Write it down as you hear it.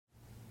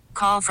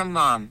Call from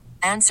mom.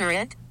 Answer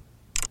it.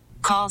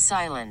 Call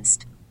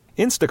silenced.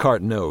 Instacart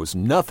knows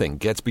nothing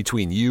gets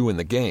between you and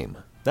the game.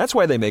 That's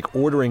why they make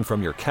ordering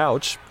from your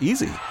couch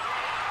easy.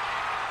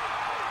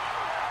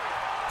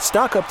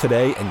 Stock up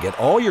today and get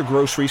all your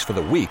groceries for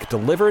the week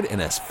delivered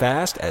in as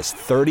fast as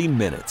 30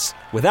 minutes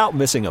without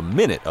missing a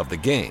minute of the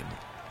game.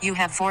 You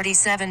have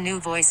 47 new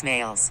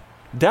voicemails.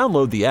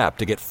 Download the app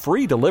to get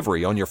free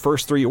delivery on your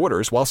first 3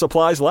 orders while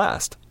supplies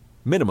last.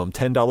 Minimum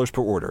 $10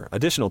 per order.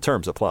 Additional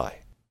terms apply.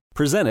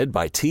 Presented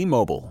by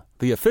T-Mobile,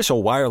 the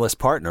official wireless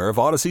partner of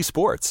Odyssey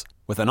Sports.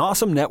 With an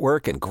awesome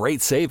network and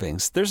great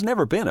savings, there's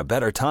never been a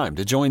better time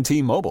to join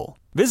T-Mobile.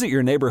 Visit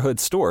your neighborhood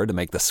store to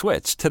make the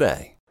switch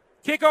today.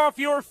 Kick off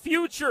your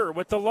future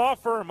with the law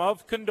firm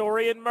of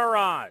Condori and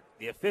Murad,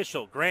 the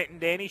official Grant and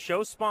Danny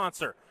show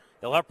sponsor.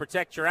 They'll help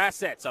protect your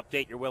assets,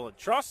 update your will and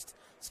trust,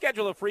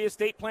 schedule a free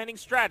estate planning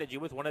strategy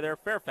with one of their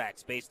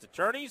Fairfax-based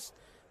attorneys.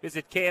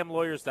 Visit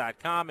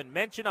kmlawyers.com and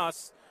mention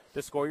us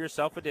to score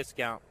yourself a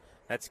discount.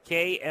 That's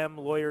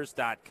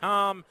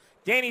kmlawyers.com.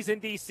 Danny's in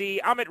D.C.,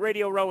 I'm at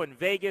Radio Row in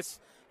Vegas,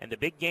 and the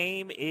big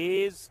game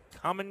is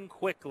coming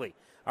quickly.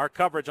 Our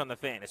coverage on The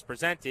Fan is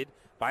presented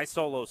by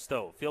Solo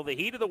Stove. Feel the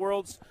heat of the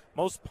world's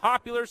most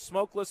popular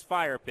smokeless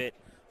fire pit,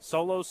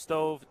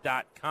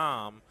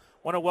 solostove.com.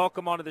 Want to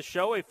welcome onto the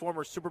show a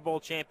former Super Bowl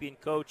champion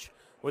coach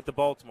with the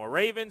Baltimore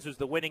Ravens, who's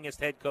the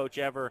winningest head coach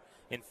ever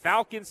in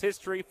Falcons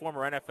history,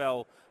 former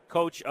NFL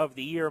Coach of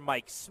the Year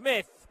Mike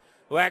Smith,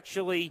 who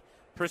actually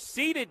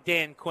preceded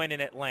Dan Quinn in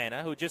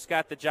Atlanta, who just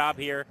got the job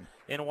here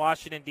in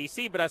Washington,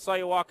 D.C. But I saw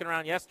you walking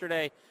around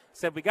yesterday,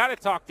 said we got to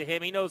talk to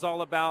him. He knows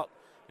all about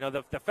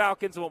the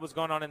Falcons and what was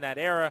going on in that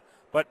era.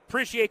 But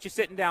appreciate you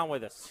sitting down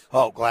with us.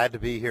 Oh, glad to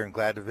be here and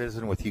glad to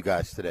visit with you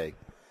guys today.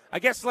 I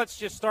guess let's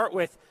just start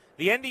with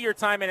the end of your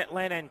time in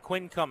Atlanta, and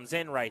Quinn comes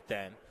in right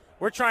then.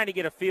 We're trying to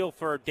get a feel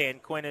for Dan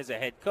Quinn as a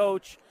head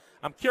coach.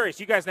 I'm curious,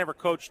 you guys never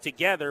coached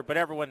together, but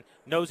everyone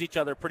knows each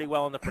other pretty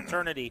well in the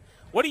fraternity.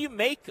 What do you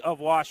make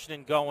of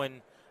Washington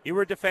going? You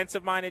were a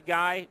defensive-minded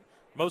guy,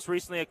 most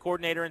recently a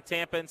coordinator in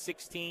Tampa in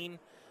 2016,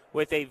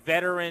 with a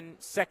veteran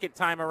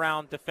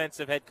second-time-around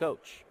defensive head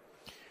coach.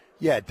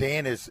 Yeah,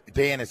 Dan is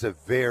a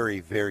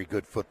very, very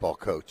good football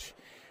coach.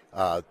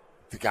 The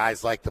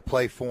guys like to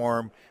play for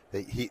him.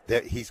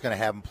 He's going to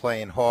have them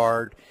playing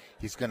hard.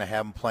 He's going to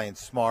have them playing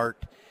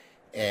smart.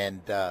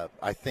 And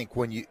I think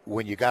when you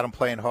got him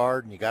playing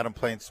hard and you got him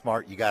playing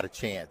smart, you got a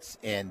chance.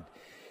 And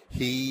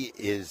he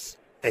is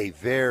a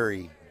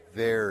very,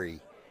 very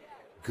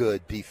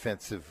good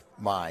defensive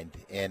mind.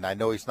 And I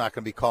know he's not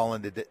going to be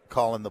calling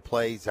the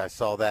plays. I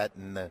saw that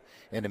in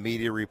the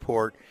media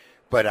report.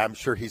 But I'm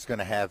sure he's going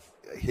to have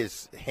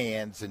his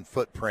hands and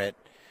footprint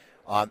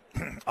on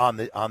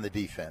the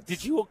defense.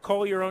 Did you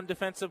call your own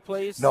defensive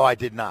plays? No, I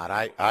did not.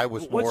 I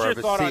was What's more your of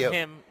a thought CO. on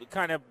him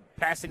kind of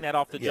passing that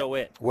off to Joe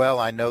Witt? Well,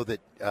 I know that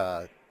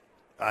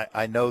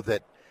I know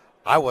that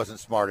I wasn't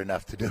smart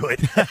enough to do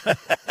it,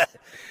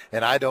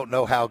 and I don't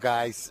know how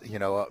guys.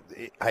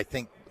 I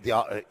think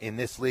in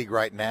this league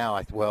right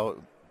now,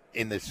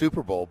 in the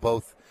Super Bowl,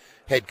 both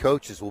head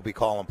coaches will be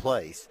calling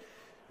plays,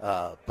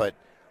 but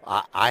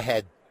I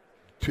had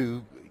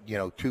two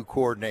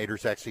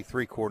coordinators, actually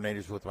 3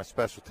 coordinators with my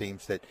special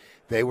teams, that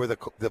they were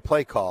the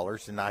play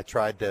callers, and I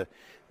tried to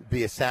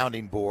be a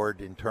sounding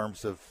board in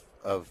terms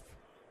of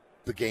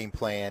the game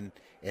plan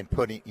and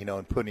putting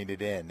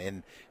it in.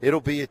 And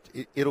it'll be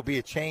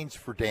a change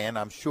for Dan,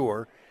 I'm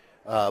sure,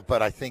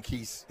 but I think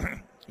he's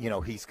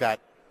he's got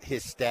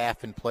his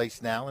staff in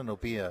place now, and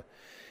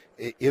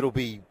it'll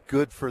be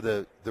good for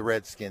the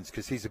Redskins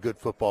because he's a good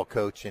football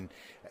coach. And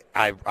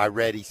I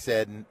read he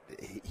said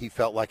he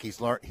felt like he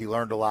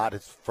learned a lot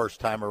his first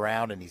time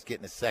around, and he's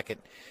getting a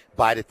second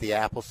bite at the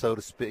apple, so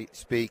to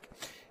speak.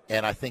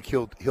 And I think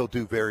he'll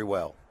do very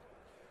well.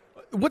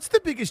 What's the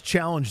biggest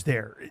challenge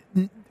there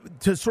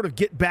to sort of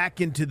get back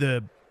into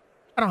the?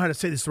 I don't know how to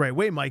say this the right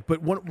way, Mike,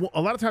 but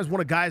a lot of times when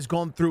a guy's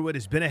gone through it,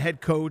 has been a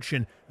head coach,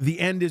 and the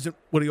end isn't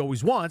what he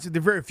always wants. The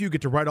very few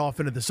get to ride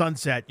off into the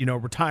sunset,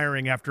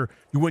 retiring after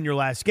you win your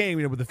last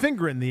game, with a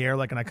finger in the air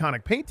like an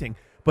iconic painting.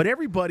 But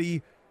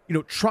everybody,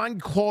 trying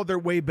to claw their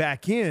way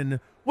back in.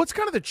 What's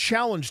kind of the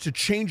challenge to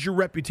change your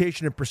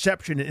reputation and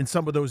perception in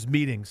some of those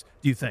meetings,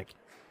 do you think?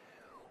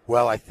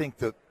 Well, I think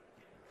the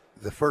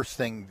first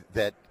thing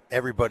that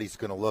everybody's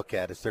going to look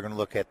at is they're going to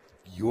look at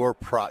your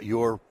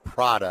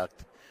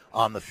product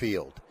on the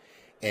field.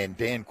 And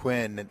Dan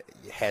Quinn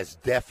has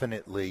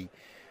definitely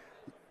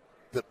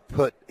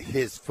put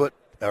his foot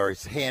or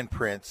his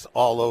handprints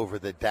all over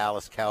the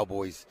Dallas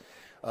Cowboys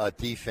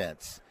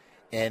defense.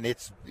 And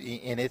it's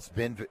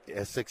been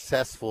a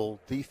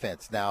successful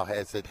defense. Now,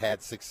 has it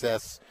had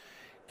success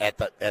at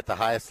the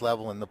highest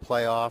level in the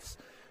playoffs?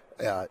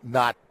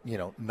 Not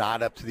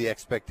up to the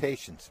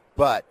expectations.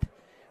 But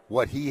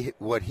what he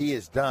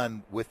has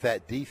done with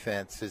that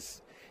defense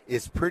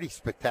is pretty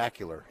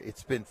spectacular.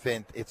 It's been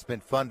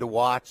fun to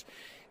watch,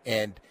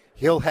 and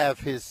he'll have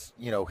his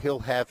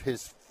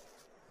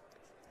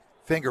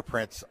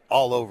fingerprints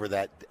all over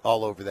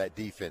that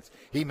defense.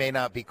 He may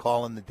not be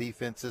calling the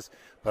defenses,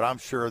 but I'm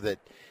sure that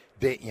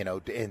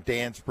and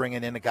Dan's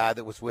bringing in a guy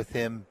that was with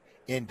him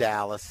in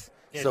Dallas.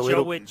 Yeah, So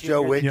Joe Witt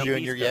Jr.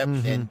 Yep,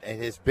 Mm-hmm. and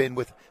has been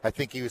with. I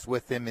think he was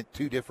with them in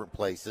 2 different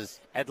places.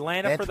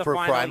 Atlanta and for the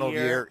final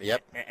year.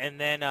 Yep, and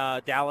then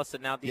Dallas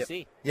and now DC.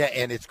 Yep. Yeah,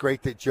 and it's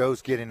great that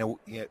Joe's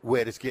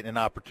Witt is getting an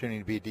opportunity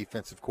to be a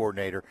defensive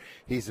coordinator.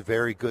 He's a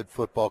very good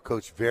football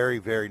coach, very,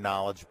 very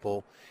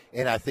knowledgeable,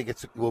 and I think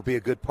it will be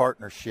a good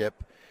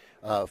partnership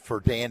for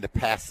Dan to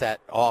pass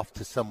that off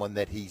to someone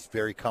that he's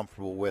very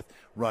comfortable with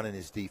running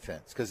his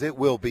defense, because it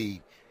will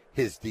be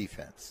his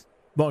defense.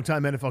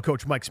 Longtime NFL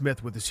coach Mike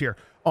Smith with us here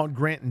on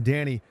Grant and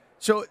Danny.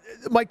 So,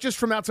 Mike, just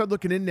from outside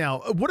looking in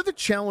now, what are the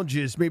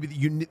challenges maybe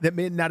that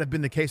may not have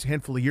been the case a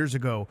handful of years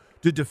ago?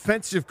 Do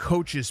defensive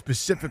coaches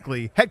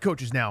specifically, head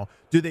coaches now,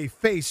 do they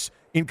face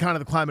in kind of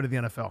the climate of the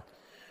NFL?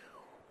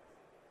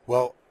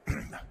 Well,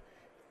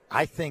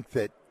 I think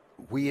that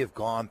we have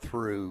gone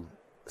through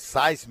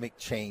seismic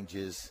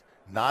changes,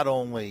 not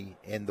only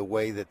in the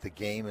way that the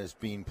game is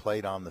being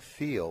played on the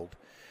field,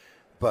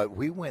 but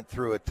we went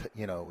through it,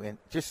 and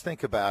just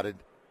think about it.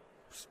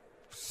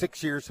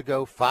 6 years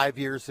ago, 5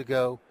 years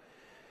ago,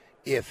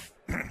 if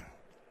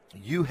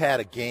you had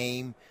a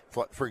game,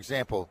 for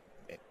example,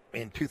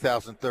 in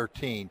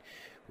 2013,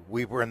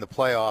 we were in the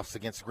playoffs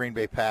against the Green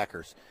Bay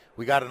Packers.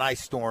 We got an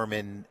ice storm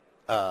in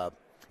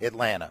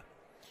Atlanta,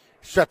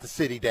 shut the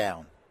city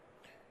down.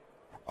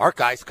 Our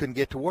guys couldn't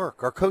get to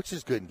work. Our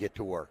coaches couldn't get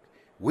to work.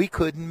 We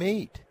couldn't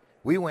meet.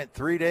 We went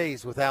 3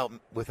 days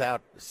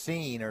without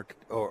seeing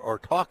or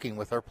talking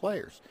with our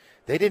players.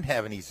 They didn't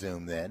have any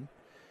Zoom then.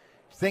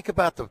 Think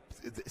about the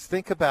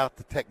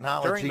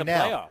technology during the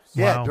now. Playoffs.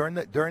 Yeah,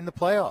 Wow. during the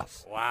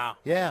playoffs. Wow.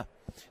 Yeah,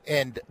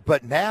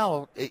 but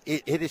now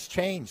it has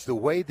changed the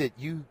way that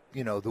you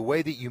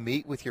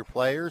meet with your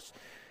players.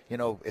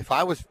 If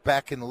I was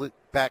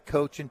back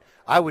coaching,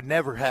 I would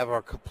never have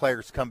our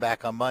players come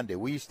back on Monday.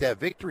 We used to have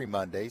Victory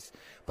Mondays,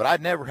 but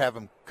I'd never have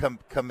them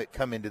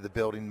come into the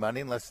building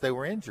Monday unless they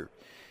were injured.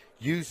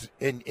 Use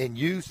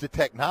the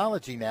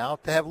technology now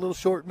to have a little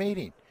short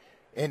meeting,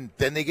 and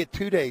then they get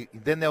 2 days.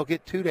 Then they'll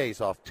get 2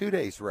 days off, 2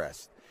 days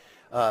rest.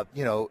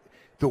 The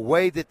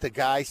way that the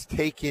guys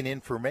take in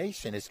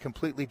information is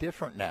completely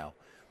different now.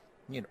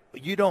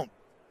 You don't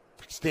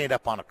stand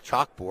up on a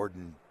chalkboard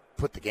and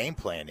put the game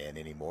plan in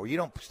anymore. You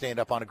don't stand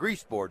up on a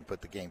grease board and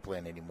put the game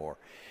plan anymore.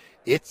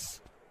 It's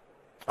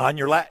on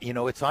your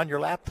it's on your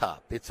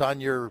laptop. It's on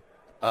your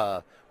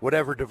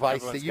whatever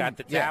device Everyone's that got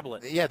the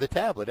tablet. Yeah, the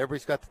tablet.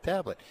 Everybody's got the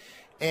tablet.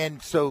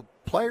 And so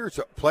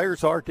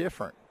players are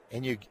different,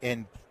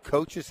 and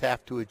coaches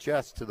have to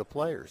adjust to the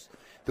players,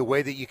 the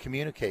way that you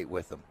communicate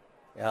with them.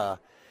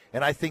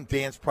 And I think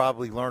Dan's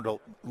probably learned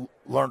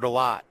a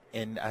lot.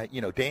 And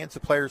Dan's a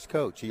player's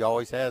coach. He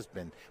always has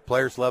been.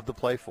 Players love to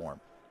play for him.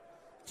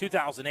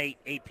 2008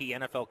 AP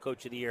NFL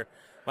Coach of the Year,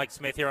 Mike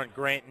Smith here on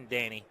Grant and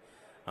Danny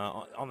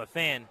on the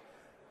Fan.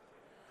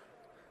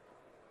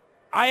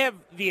 I have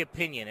the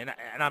opinion, and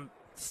I'm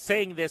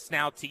saying this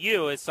now to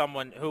you as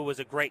someone who was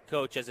a great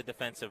coach as a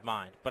defensive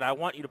mind, but I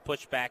want you to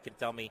push back and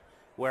tell me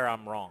where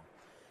I'm wrong.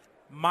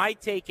 My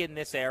take in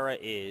this era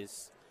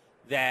is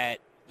that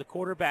the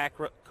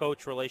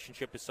quarterback-coach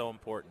relationship is so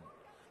important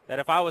that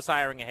if I was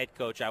hiring a head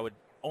coach, I would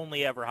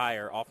only ever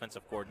hire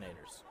offensive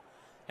coordinators.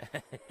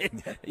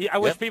 I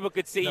wish people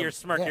could see your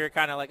smirk. Yeah. You're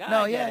kind of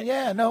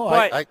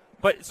like,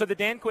 But so the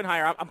Dan Quinn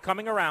hire, I'm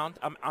coming around.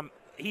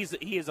 He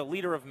is a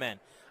leader of men.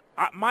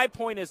 My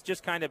point has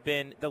just kind of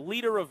been the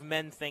leader of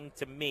men thing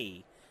to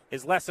me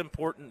is less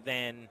important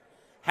than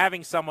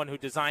having someone who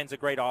designs a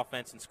great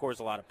offense and scores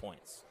a lot of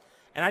points.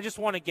 And I just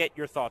want to get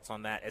your thoughts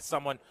on that as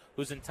someone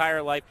whose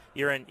entire life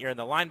you're in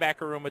the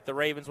linebacker room with the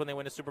Ravens when they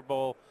win a Super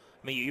Bowl.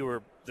 I mean, you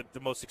were the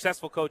most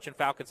successful coach in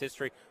Falcons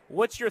history.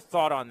 What's your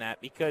thought on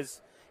that?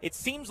 Because it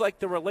seems like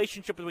the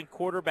relationship between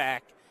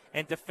quarterback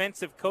and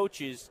defensive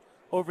coaches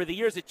over the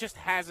years, it just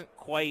hasn't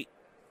quite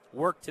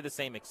worked to the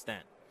same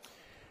extent.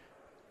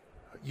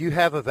 You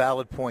have a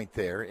valid point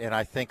there, and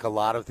I think a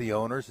lot of the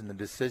owners and the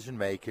decision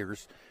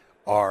makers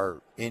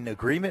are in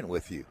agreement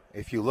with you.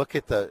 If you look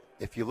at the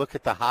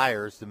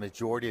hires, the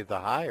majority of the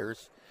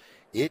hires,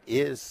 it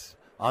is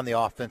on the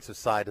offensive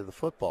side of the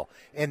football.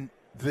 And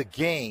the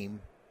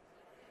game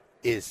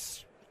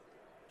is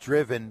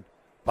driven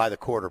by the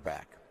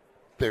quarterback.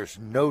 There's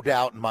no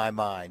doubt in my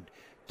mind,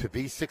 to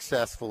be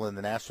successful in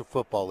the National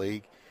Football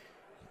League,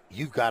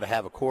 you've got to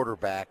have a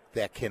quarterback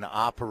that can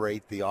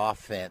operate the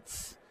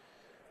offense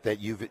that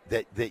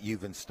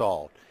you've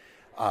installed.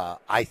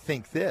 I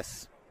think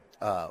this.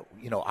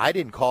 I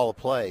didn't call a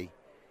play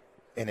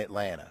in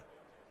Atlanta,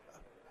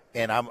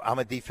 and I'm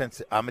a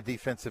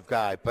defensive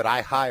guy, but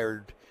I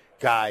hired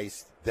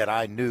guys that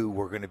I knew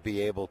were going to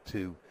be able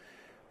to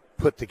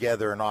put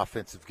together an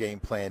offensive game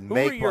plan. Who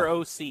were your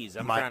OCs?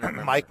 I'm trying to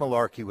remember. Mike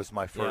Mularkey was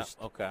my first.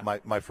 Yeah, okay.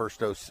 My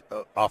first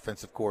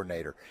offensive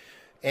coordinator,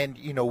 and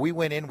we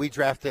went in. We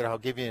drafted. I'll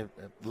give you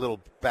a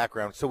little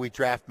background. So we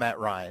draft Matt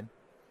Ryan.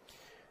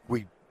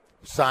 We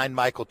signed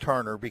Michael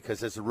Turner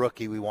because as a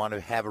rookie we wanted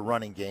to have a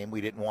running game.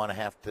 We didn't want to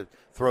have to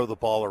throw the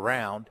ball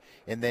around.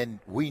 And then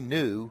we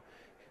knew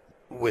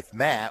with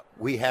Matt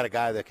we had a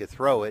guy that could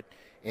throw it.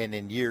 And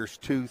in years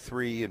 2,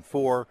 3, and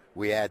 4,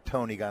 we had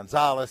Tony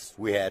Gonzalez,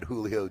 we had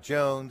Julio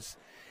Jones,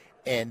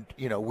 and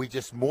we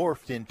just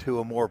morphed into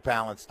a more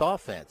balanced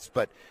offense.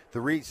 But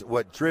the reason,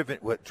 what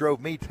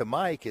drove me to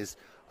Mike is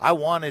I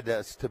wanted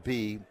us to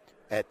be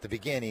at the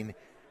beginning,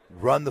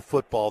 run the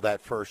football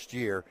that first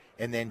year,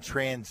 and then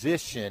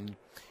transition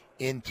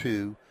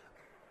into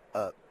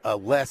a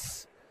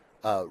less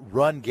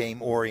run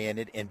game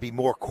oriented and be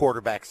more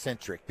quarterback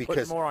centric,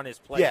 because put more on his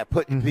plate. Yeah,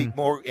 be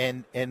more.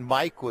 And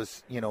Mike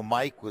was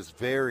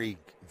very,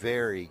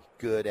 very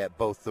good at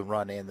both the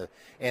run and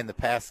the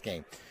pass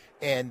game.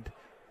 And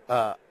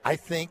I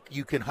think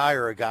you can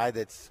hire a guy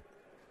that's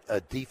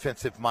a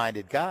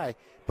defensive-minded guy,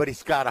 but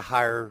he's got to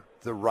hire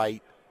the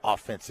right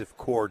offensive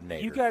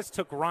coordinator. You guys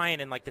took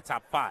Ryan in like the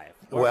top 5.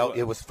 Well,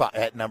 it was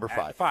at number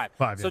 5.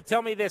 So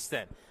tell me this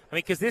then. I mean,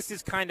 because this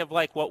is kind of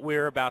like what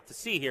we're about to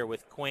see here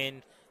with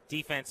Quinn,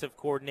 defensive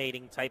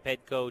coordinating type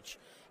head coach,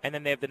 and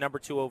then they have the number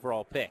 2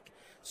 overall pick.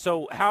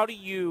 So how do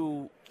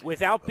you,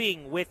 without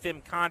being with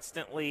him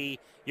constantly,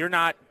 you're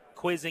not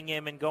quizzing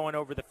him and going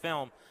over the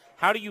film,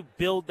 how do you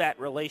build that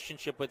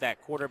relationship with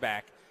that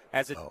quarterback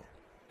as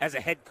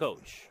a head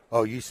coach?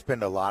 Oh, you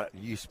spend a lot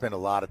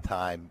of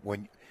time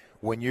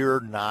when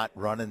you're not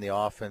running the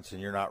offense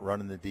and you're not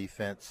running the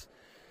defense.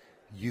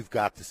 You've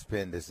got to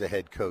spend, as the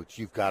head coach,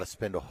 you've got to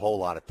spend a whole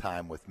lot of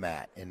time with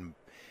Matt.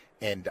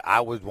 And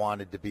I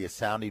wanted to be a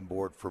sounding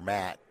board for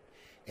Matt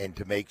and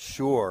to make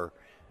sure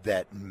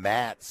that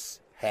Matt's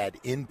had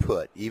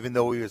input, even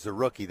though he was a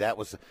rookie.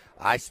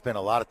 I spent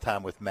a lot of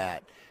time with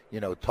Matt,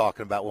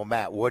 talking about, well,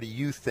 Matt, what do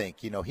you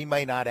think? He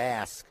may not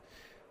ask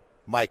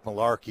Mike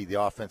Mularkey,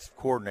 the offensive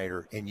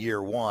coordinator, in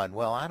year 1.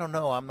 Well, I don't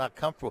know. I'm not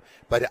comfortable.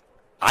 But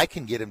I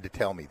can get him to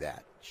tell me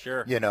that.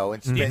 Sure.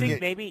 And do you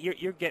think maybe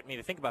you're getting me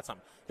to think about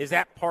something? Is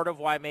that part of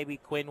why maybe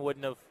Quinn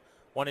wouldn't have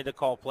wanted to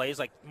call plays,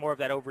 like more of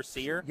that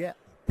overseer? Yeah,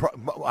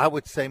 I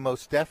would say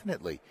most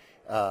definitely.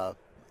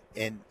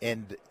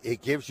 And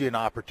it gives you an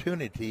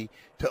opportunity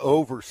to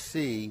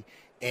oversee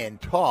and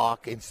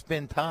talk and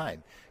spend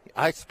time.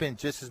 I spend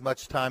just as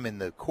much time in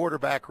the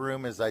quarterback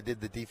room as I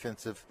did the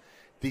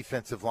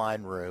defensive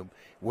line room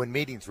when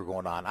meetings were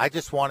going on. I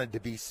just wanted to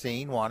be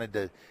seen,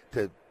 wanted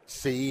to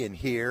see and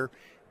hear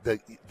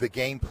the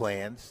game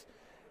plans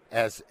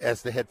as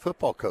the head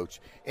football coach.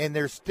 And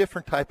there's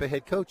different type of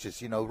head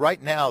coaches.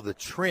 Right now the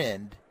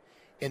trend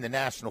in the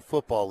National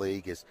Football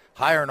League is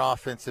hire an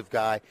offensive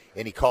guy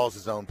and he calls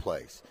his own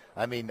plays.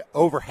 I mean,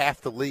 over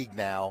half the league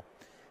now,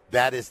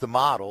 that is the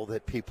model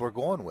that people are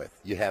going with.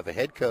 You have a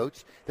head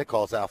coach that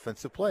calls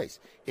offensive plays.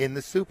 In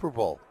the Super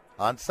Bowl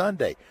on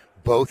Sunday,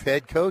 both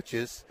head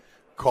coaches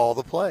call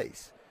the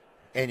plays.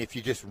 And if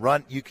you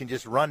can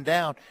just run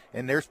down,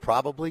 and there's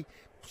probably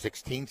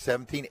 16,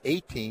 17,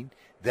 18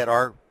 that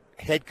are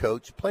head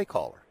coach play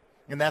caller.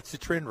 And that's the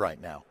trend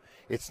right now.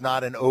 It's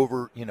not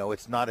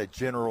it's not a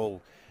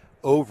general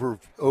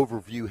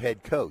overview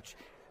head coach.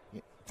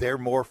 They're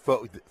more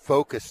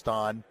focused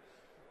on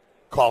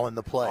calling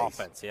the plays.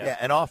 Offense, yeah.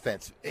 And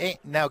offense.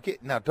 Now,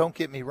 don't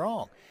get me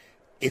wrong.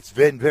 It's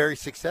been very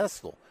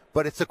successful,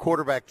 but it's a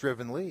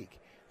quarterback-driven league.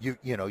 You're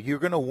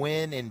going to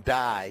win and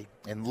die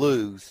and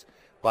lose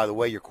by the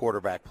way your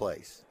quarterback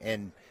plays.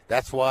 And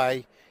that's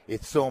why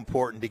it's so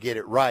important to get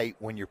it right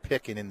when you're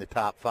picking in the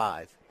top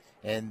 5.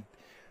 And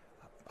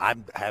I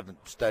haven't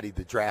studied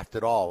the draft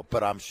at all,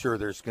 but I'm sure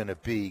there's going to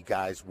be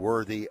guys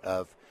worthy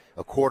of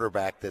a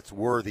quarterback that's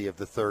worthy of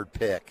the 3rd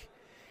pick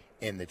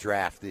in the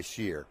draft this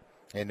year.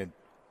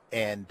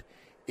 And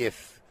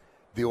if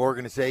the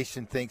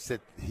organization thinks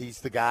that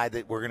he's the guy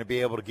that we're going to be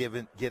able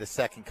to get a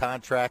second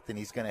contract and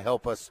he's going to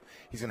help us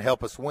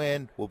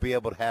win, we'll be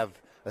able to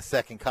have a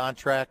second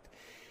contract,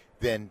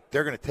 then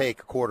they're going to take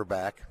a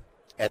quarterback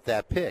at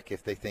that pick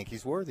if they think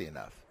he's worthy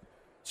enough.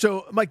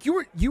 So, Mike,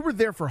 you were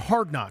there for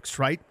Hard Knocks,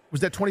 right?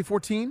 Was that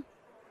 2014?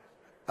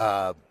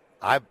 I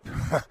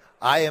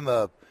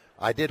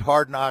did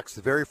Hard Knocks,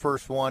 the very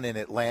first one in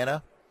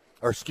Atlanta,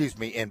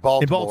 in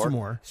Baltimore. In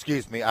Baltimore.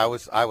 Excuse me, I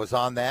was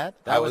on that.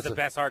 That was the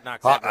best Hard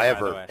Knocks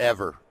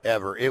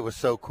ever. It was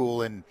so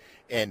cool. And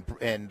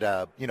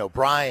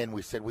Brian,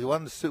 we said we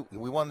won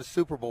the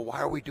Super Bowl. Why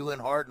are we doing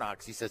Hard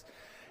Knocks? He says,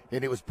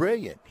 and it was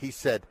brilliant. He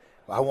said,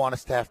 I want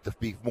us to have to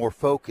be more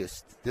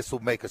focused. This will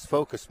make us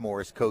focus more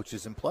as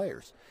coaches and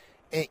players.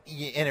 And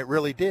it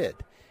really did,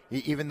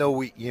 even though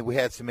we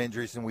had some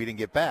injuries and we didn't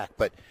get back.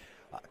 But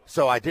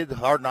so I did the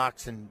Hard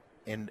Knocks in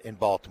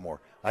Baltimore.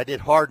 I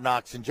did Hard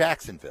Knocks in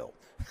Jacksonville.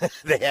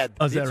 They had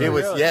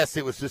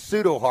it was the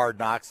pseudo Hard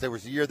Knocks. There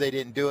was a year they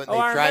didn't do it. And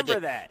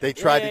they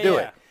tried to do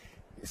it.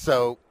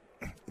 So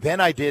then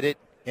I did it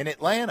in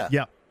Atlanta.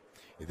 Yeah.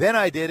 Then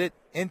I did it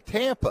in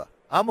Tampa.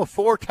 I'm a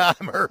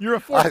 4-timer. You're a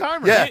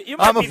 4-timer.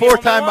 I'm a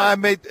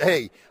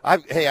 4-timer.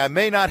 I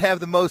may not have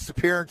the most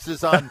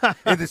appearances in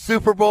the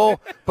Super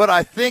Bowl, but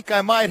I think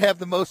I might have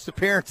the most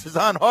appearances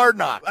on Hard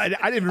Knocks. I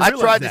didn't even realize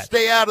I tried to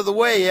stay out of the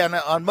way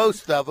on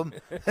most of them.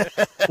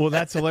 Well,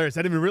 that's hilarious.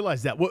 I didn't even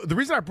realize that. Well, the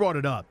reason I brought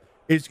it up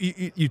is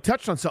you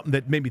touched on something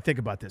that made me think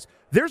about this.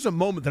 There's a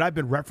moment that I've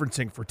been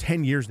referencing for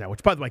 10 years now,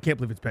 which, by the way, I can't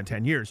believe it's been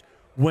 10 years,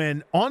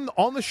 when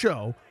on the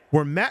show,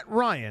 where Matt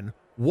Ryan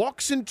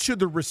walks into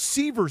the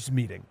receivers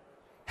meeting,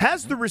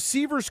 has the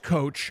receivers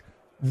coach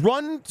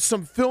run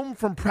some film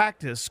from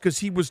practice because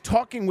he was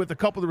talking with a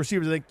couple of the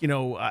receivers. I think,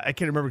 I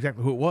can't remember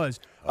exactly who it was,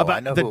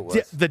 about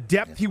the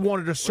depth he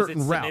wanted a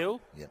certain route. Sanu?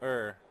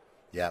 Or?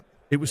 Yep.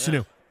 It was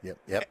Sanu.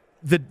 Yep.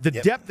 The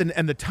depth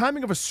and the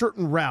timing of a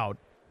certain route,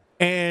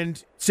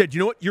 and said, you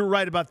know what, you're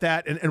right about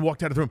that, and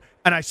walked out of the room.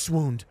 And I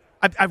swooned.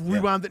 I've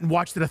rewound it and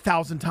watched it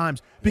 1,000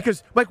 times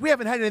because, Mike, we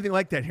haven't had anything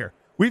like that here.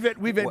 We've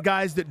had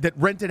guys that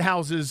rented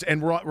houses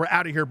and were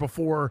out of here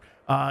before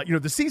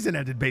the season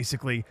ended,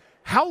 basically.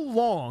 How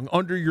long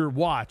under your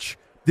watch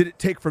did it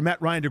take for Matt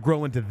Ryan to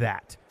grow into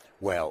that?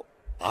 Well,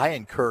 I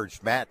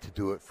encouraged Matt to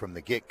do it from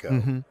the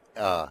get-go,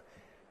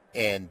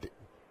 and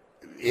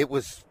it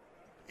was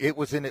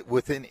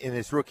in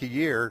his rookie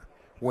year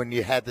when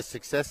you had the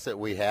success that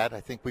we had.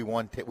 I think we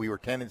won. We were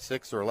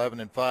 10-6 or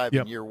 11-5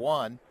 in year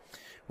one.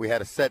 We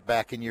had a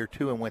setback in year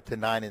two and went to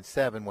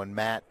 9-7 when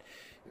Matt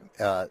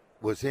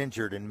was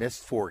injured and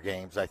missed 3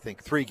 games.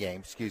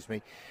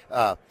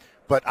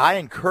 But I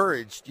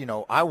encouraged,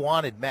 I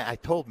wanted Matt. I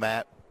told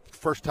Matt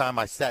first time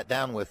I sat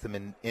down with him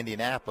in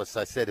Indianapolis,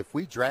 I said, if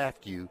we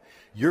draft you,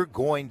 you're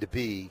going to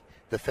be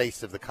the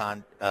face of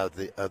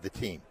the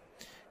team.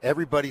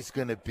 Everybody's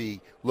going to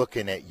be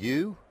looking at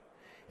you,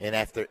 and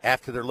after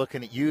they're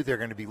looking at you, they're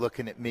going to be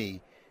looking at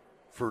me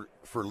for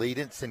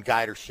leadance and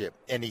guidership.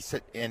 And he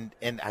said, and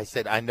I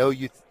said, I know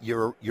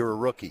you're a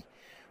rookie,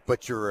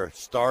 but you're a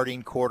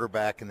starting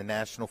quarterback in the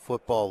National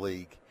Football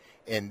League.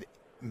 And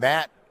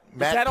Matt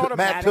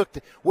took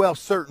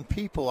certain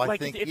people, I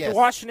think, if yes. the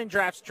Washington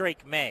drafts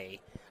Drake May,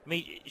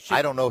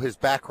 I don't know his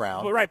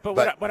background. Well, right, but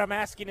what I'm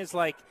asking is,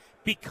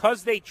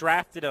 because they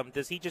drafted him,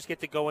 does he just get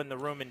to go in the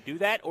room and do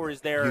that, or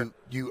is there a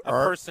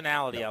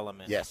personality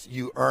element? Yes,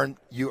 you earn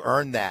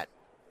that.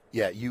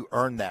 Yeah, you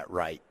earn that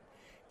right.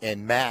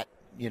 And Matt,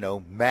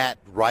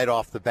 right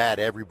off the bat,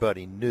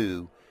 everybody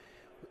knew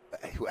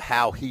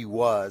how he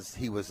was.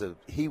 He was a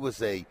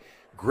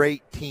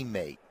great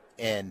teammate,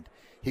 and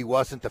he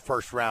wasn't the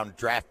first-round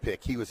draft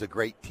pick. He was a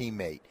great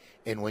teammate.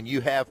 And when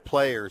you have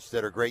players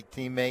that are great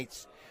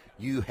teammates,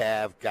 you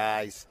have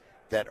guys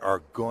that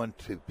are going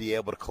to be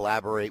able to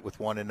collaborate with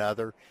one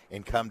another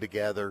and come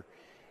together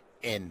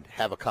and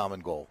have a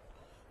common goal.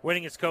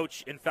 Winningest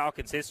coach in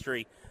Falcons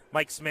history,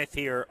 Mike Smith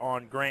here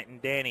on Grant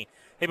and Danny.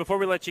 Hey, before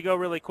we let you go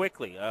really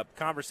quickly, a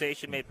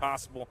conversation made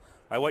possible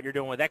by what you're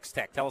doing with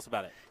X-Tech. Tell us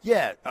about it.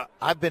 Yeah,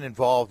 I've been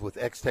involved with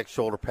X-Tech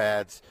shoulder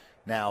pads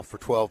now for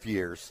 12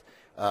 years.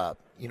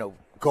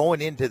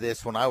 Going into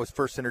this, when I was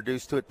first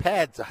introduced to it,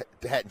 pads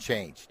hadn't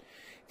changed.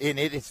 And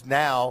it is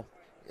now,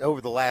 over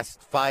the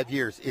last 5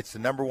 years, it's the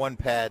number one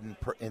pad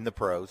in the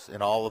pros,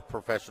 in all of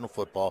professional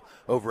football.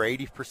 Over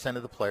 80%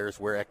 of the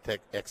players wear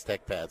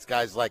X-Tech pads.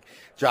 Guys like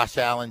Josh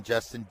Allen,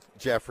 Justin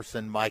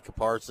Jefferson, Micah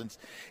Parsons.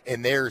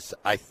 And there's,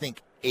 I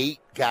think, 8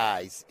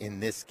 guys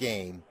in this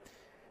game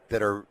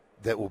that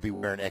will be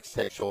wearing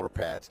X-Tech shoulder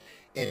pads.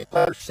 And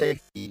player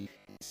safety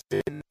has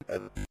been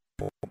a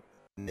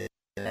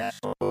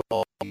national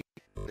football.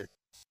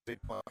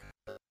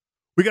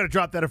 We got to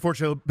drop that.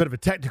 Unfortunately, a bit of a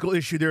technical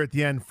issue there at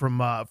the end from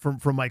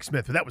Mike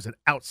Smith. But that was an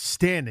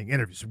outstanding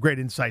interview. Some great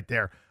insight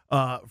there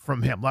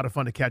from him. A lot of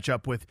fun to catch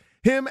up with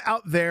him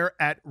out there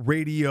at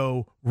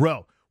Radio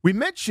Row. We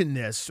mentioned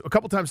this a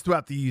couple times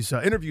throughout these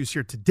interviews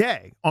here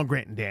today on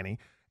Grant and Danny,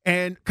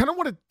 and kind of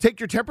want to take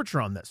your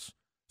temperature on this.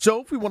 So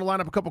if we want to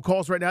line up a couple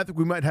calls right now, I think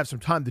we might have some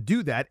time to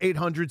do that.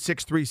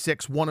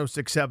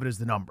 800-636-1067 is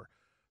the number.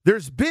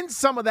 There's been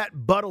some of that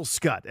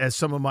buttlescut, as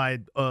some of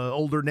my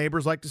older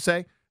neighbors like to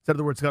say, instead of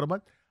the word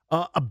scuttlebutt,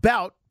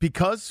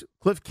 because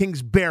Kliff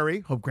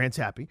Kingsbury, hope Grant's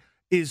happy,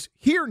 is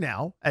here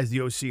now as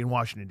the OC in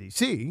Washington,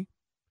 D.C.,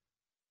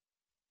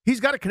 he's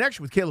got a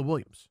connection with Caleb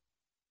Williams.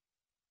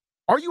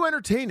 Are you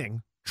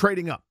entertaining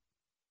trading up?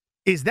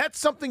 Is that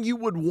something you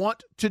would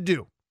want to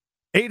do?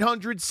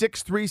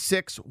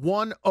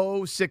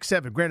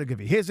 800-636-1067. Grant will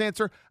give you his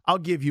answer. I'll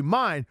give you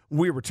mine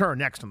when we return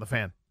next on The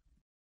Fan.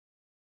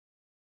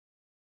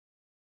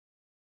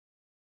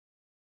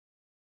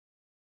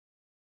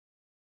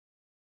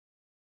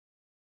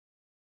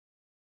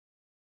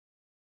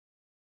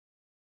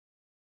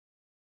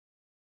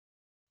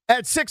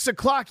 At 6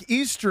 o'clock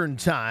Eastern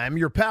time,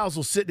 your pals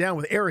will sit down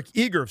with Eric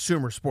Eager of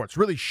Sumer Sports.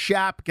 Really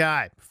sharp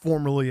guy,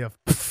 formerly of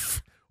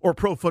PFF, or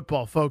Pro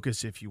Football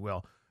Focus, if you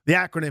will. The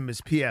acronym is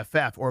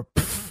PFF, or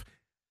PFF,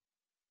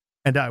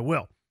 and I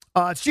will.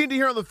 It's G&D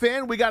here on The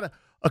Fan. We got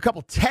a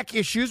couple tech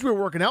issues we're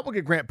working out. We'll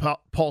get Grant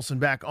Paulson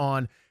back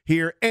on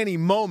here any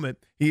moment.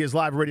 He is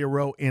live Radio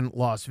Row in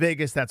Las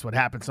Vegas. That's what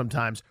happens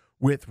sometimes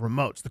with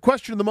remotes. The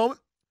question of the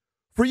moment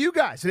for you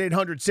guys at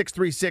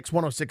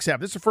 800-636-1067.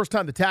 This is the first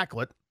time to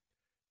tackle it.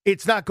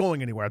 It's not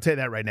going anywhere. I'll tell you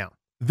that right now.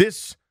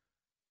 This,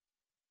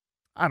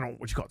 I don't know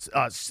what you call it,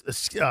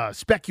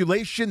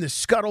 speculation,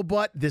 this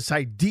scuttlebutt, this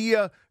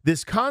idea,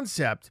 this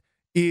concept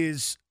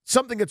is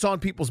something that's on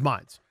people's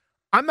minds.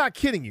 I'm not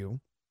kidding you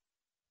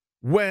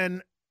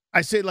when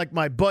I say, like,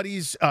 my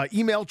buddies'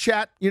 email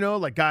chat,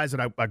 like guys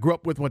that I grew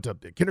up with, went to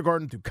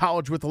kindergarten, through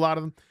college with a lot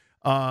of them,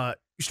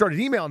 you started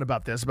emailing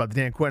about this, about the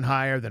Dan Quinn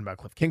hire, then about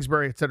Kliff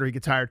Kingsbury, et cetera, he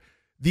gets hired.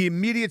 The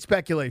immediate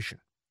speculation,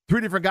 3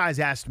 different guys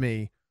asked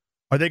me,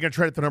 are they going to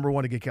trade at the number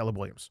 1 to get Caleb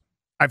Williams?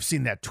 I've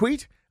seen that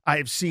tweet. I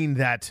have seen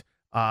that,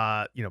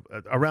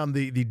 around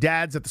the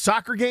dads at the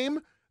soccer game.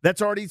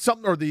 That's already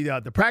something, or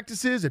the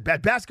practices at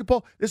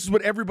basketball. This is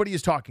what everybody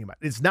is talking about.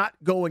 It's not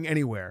going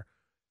anywhere.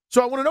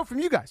 So I want to know from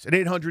you guys at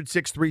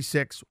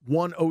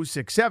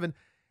 800-636-1067,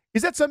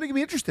 is that something you'd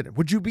be interested in?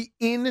 Would you be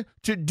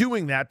into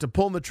doing that, to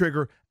pulling the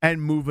trigger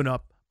and moving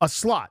up a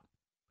slot?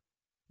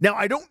 Now,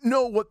 I don't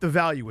know what the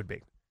value would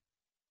be.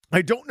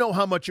 I don't know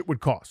how much it would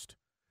cost.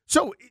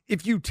 So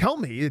if you tell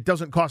me it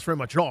doesn't cost very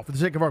much at all, for the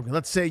sake of argument,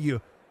 let's say you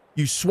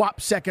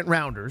swap second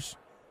rounders,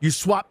 you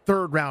swap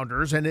third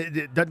rounders, and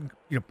it doesn't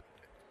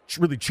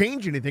really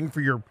change anything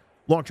for your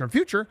long-term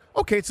future,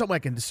 okay, it's something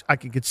I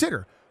can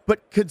consider.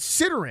 But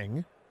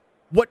considering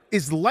what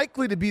is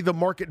likely to be the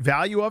market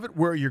value of it,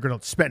 where you're going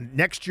to spend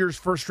next year's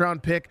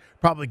first-round pick,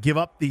 probably give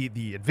up the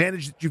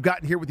advantage that you've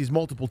gotten here with these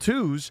multiple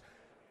 2s,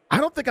 I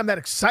don't think I'm that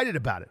excited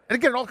about it. And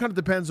again, it all kind of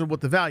depends on what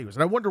the value is.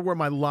 And I wonder where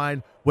my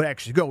line would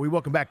actually go. We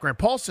welcome back Grant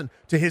Paulson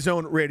to his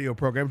own radio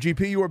program.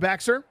 GP, you are back,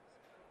 sir?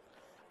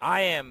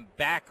 I am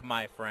back,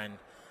 my friend.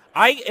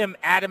 I am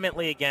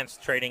adamantly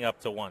against trading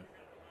up to 1.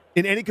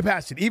 In any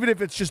capacity, even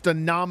if it's just a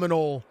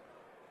nominal,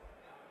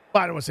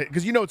 I don't want to say it,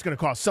 because it's going to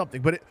cost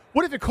something, but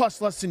what if it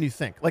costs less than you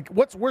think? Like,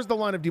 where's the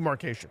line of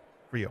demarcation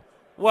for you?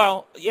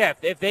 Well, yeah,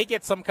 if they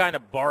get some kind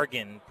of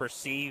bargain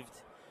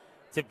perceived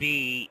to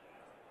be,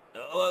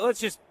 let's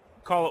just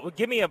call it,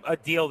 give me a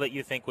deal that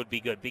you think would be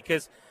good,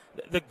 because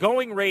the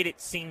going rate,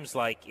 it seems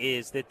like,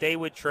 is that they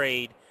would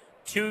trade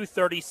 2,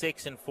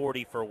 36, and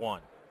 40 for 1,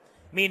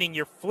 meaning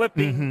you're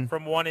flipping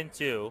from 1 and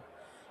 2,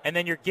 and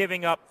then you're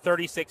giving up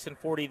 36 and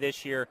 40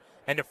 this year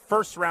and a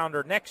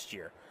first-rounder next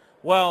year.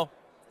 Well,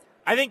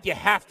 I think you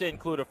have to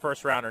include a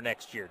first-rounder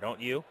next year, don't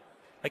you?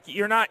 Like,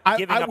 you're not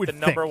giving up the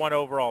number 1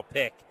 overall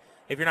pick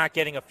if you're not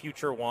getting a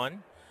future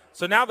 1.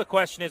 So now the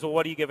question is, well,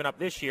 what are you giving up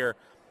this year?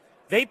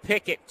 They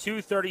pick at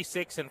 2,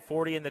 36, and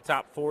 40 in the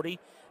top 40.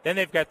 Then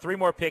they've got 3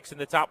 more picks in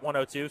the top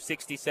 102,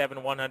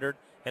 67, 100,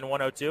 and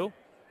 102.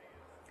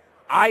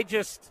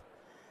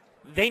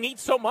 They need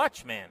so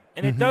much, man.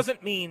 And it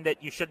doesn't mean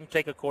that you shouldn't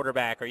take a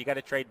quarterback or you got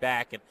to trade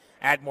back and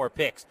add more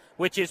picks,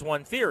 which is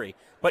one theory.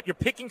 But you're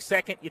picking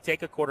second, you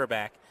take a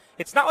quarterback.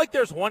 It's not like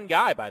there's one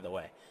guy, by the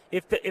way.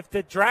 If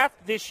the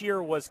draft this year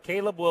was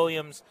Caleb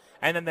Williams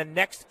and then the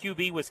next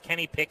QB was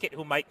Kenny Pickett,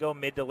 who might go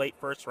mid to late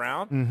first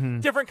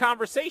round, different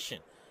conversation.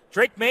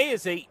 Drake May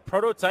is a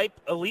prototype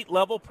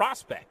elite-level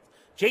prospect.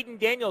 Jaden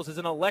Daniels is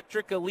an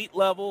electric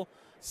elite-level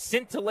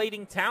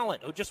scintillating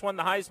talent who just won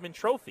the Heisman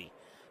Trophy.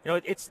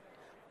 It's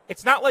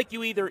not like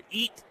you either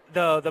eat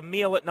the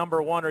meal at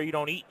number 1 or you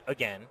don't eat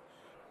again.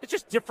 It's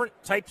just different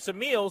types of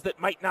meals that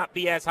might not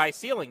be as high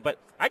ceiling. But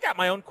I got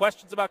my own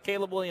questions about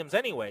Caleb Williams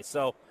anyway,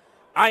 so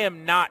I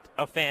am not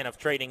a fan of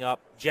trading up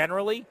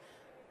generally.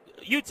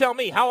 You tell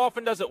me, how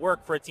often does it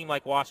work for a team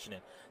like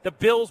Washington? The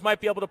Bills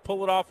might be able to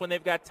pull it off when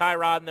they've got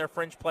Tyrod and their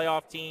fringe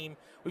playoff team.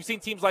 We've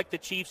seen teams like the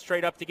Chiefs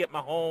trade up to get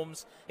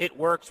Mahomes. It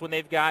works when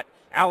they've got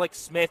Alex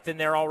Smith and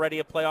they're already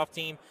a playoff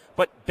team.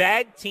 But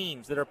bad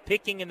teams that are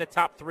picking in the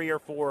top 3 or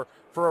 4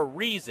 for a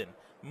reason,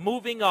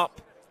 moving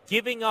up,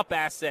 giving up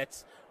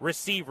assets,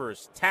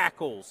 receivers,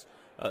 tackles,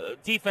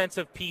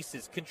 defensive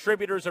pieces,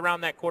 contributors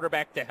around that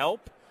quarterback to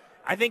help,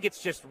 I think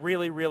it's just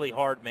really, really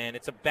hard, man.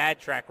 It's a bad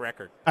track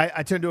record.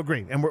 I tend to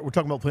agree, and we're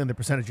talking about playing the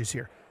percentages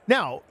here.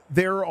 Now,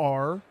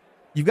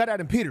 you've got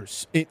Adam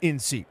Peters in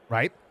seat,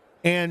 right?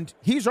 And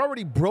he's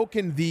already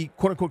broken the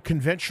quote-unquote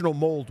conventional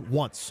mold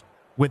once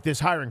with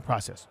this hiring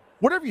process.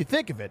 Whatever you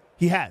think of it,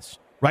 he has,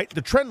 right?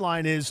 The trend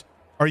line is,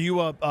 are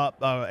you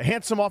a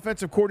handsome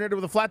offensive coordinator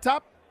with a flat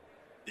top?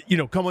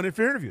 Come on in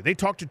for an interview. They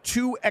talked to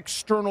 2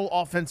 external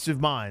offensive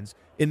minds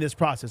in this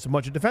process, a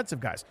bunch of defensive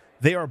guys.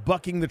 They are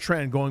bucking the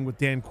trend going with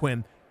Dan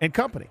Quinn and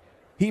company.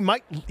 He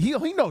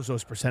knows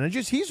those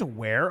percentages. He's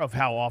aware of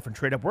how often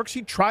trade-up works.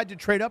 He tried to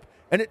trade up,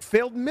 and it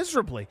failed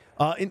miserably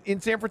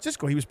in San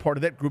Francisco. He was part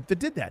of that group that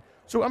did that.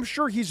 So I'm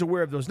sure he's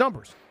aware of those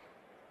numbers.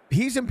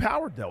 He's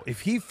empowered, though.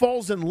 If he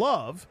falls in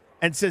love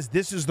and says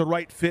this is the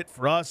right fit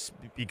for us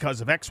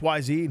because of X,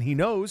 Y, Z, and he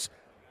knows,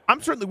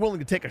 I'm certainly willing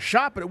to take a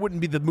shot, but it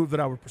wouldn't be the move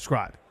that I would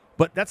prescribe.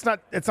 But that's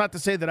not to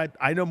say that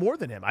I know more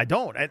than him. I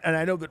don't. And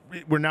I know that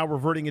we're now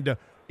reverting into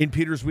in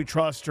Peters we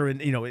trust, or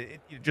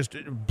just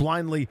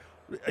blindly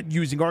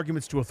using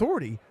arguments to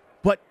authority.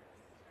 But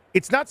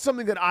it's not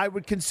something that I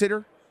would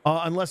consider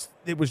unless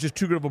it was just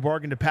too good of a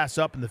bargain to pass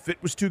up and the fit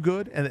was too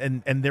good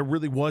and there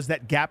really was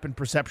that gap in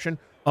perception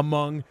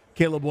among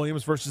Caleb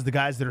Williams versus the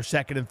guys that are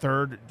second and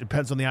third. It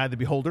depends on the eye of the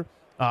beholder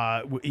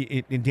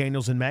in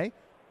Daniels and May.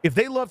 If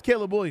they loved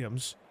Caleb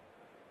Williams,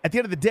 at the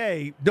end of the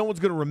day, no one's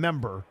going to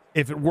remember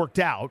if it worked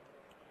out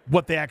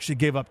what they actually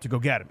gave up to go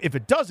get him. If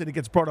it doesn't, it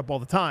gets brought up all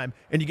the time,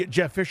 and you get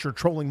Jeff Fisher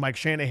trolling Mike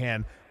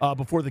Shanahan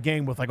before the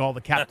game with like all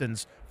the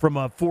captains from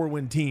a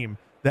 4-win team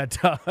that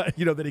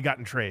that he got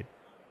in trade.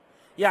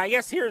 Yeah, I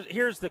guess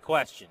here's the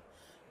question: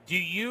 do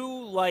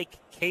you like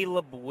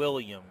Caleb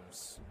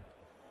Williams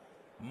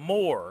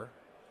more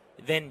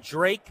than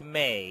Drake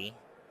May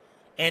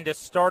and a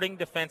starting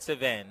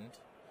defensive end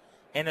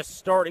and a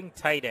starting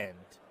tight end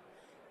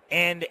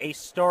and a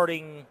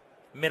starting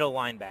middle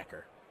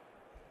linebacker.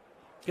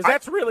 Because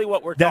that's really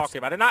what we're talking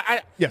about. And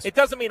yes. It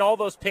doesn't mean all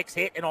those picks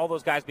hit and all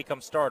those guys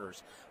become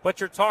starters. But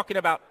you're talking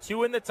about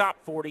 2 in the top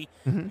 40.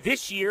 Mm-hmm.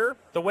 This year,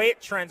 the way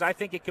it trends, I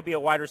think it could be a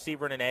wide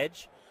receiver and an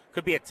edge.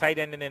 Could be a tight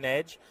end and an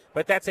edge.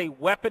 But that's a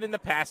weapon in the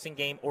passing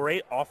game or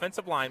an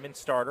offensive lineman,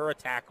 starter, a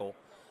tackle,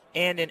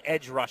 and an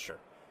edge rusher.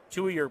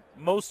 2 of your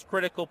most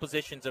critical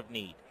positions of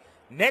need.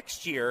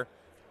 Next year,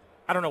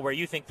 I don't know where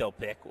you think they'll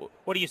pick.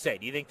 What do you say?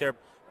 Do you think they're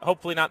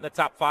hopefully not in the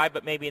top 5,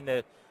 but maybe in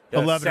the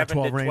 11 7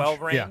 or 12 to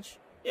 12 range?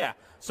 Yeah.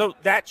 So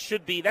that's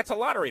a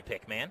lottery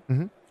pick, man.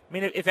 Mm-hmm. I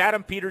mean, if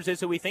Adam Peters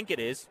is who we think it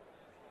is,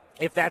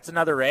 if that's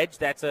another edge,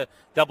 that's a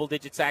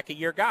double-digit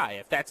sack-a-year guy.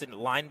 If that's a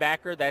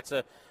linebacker, that's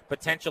a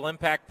potential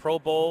impact Pro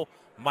Bowl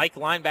Mike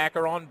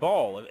linebacker on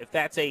ball. If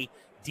that's a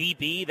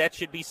DB, that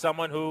should be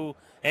someone who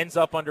ends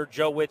up under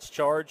Joe Witt's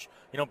charge,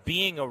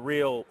 being a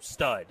real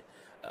stud.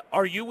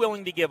 Are you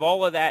willing to give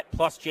all of that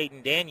plus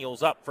Jaden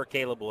Daniels up for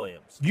Caleb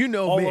Williams?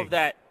 All of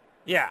that,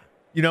 yeah.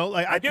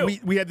 I do.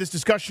 We had this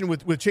discussion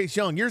with Chase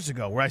Young years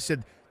ago where I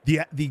said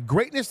the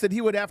greatness that he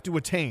would have to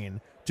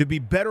attain to be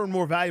better and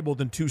more valuable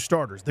than 2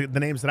 starters. The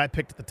names that I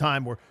picked at the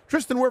time were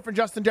Tristan Wirf and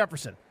Justin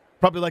Jefferson.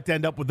 Probably like to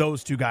end up with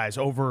those 2 guys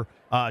over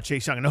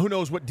Chase Young. And who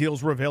knows what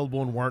deals were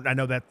available and weren't. I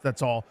know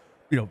that's all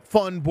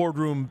fun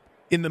boardroom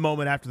in the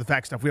moment after the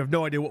fact stuff. We have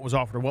no idea what was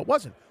offered or what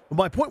wasn't. But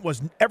my point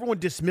was everyone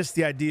dismissed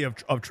the idea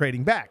of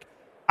trading back.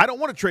 I don't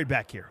want to trade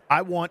back here.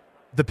 I want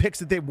the picks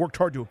that they've worked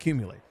hard to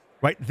accumulate.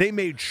 Right? They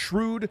made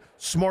shrewd,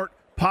 smart,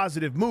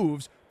 positive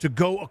moves to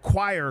go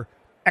acquire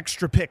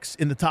extra picks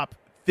in the top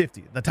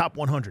 50, the top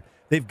 100.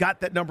 They've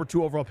got that number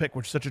 2 overall pick,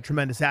 which is such a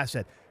tremendous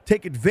asset.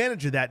 Take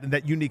advantage of that in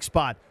that unique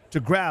spot to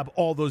grab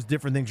all those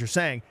different things you're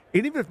saying.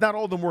 And even if not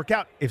all of them work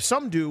out, if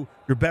some do,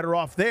 you're better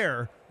off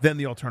there than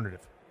the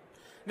alternative.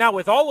 Now,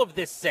 with all of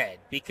this said,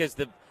 because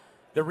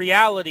the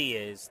reality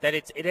is that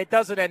it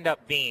doesn't end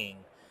up being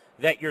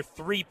that your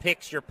 3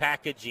 picks you're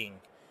packaging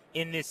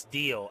in this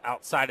deal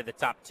outside of the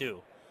top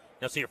 2.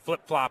 So you're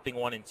flip-flopping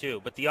 1 and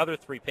 2. But the other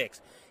 3 picks,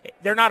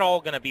 they're not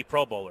all going to be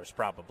Pro Bowlers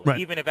probably, right,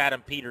 even if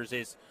Adam Peters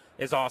is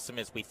as awesome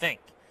as we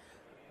think.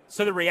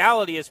 So the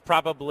reality is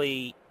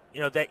probably,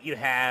 that you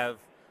have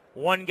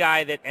one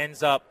guy that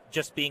ends up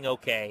just being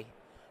okay,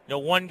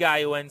 one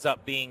guy who ends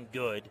up being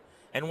good,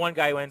 and one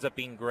guy who ends up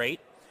being great.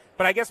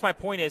 But I guess my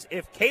point is,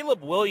 if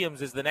Caleb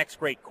Williams is the next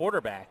great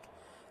quarterback,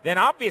 then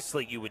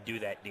obviously you would do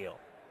that deal.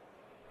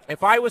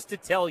 If I was to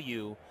tell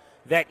you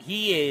that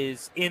he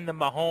is in the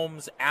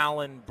Mahomes,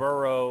 Allen,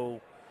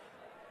 Burrow,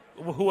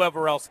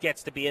 whoever else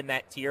gets to be in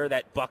that tier,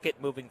 that bucket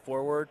moving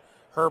forward,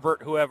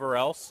 Herbert, whoever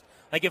else.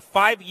 Like if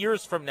 5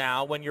 years from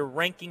now, when you're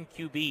ranking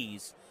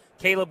QBs,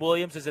 Caleb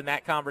Williams is in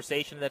that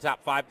conversation in the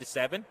top 5 to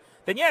 7,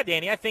 then yeah,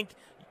 Danny, I think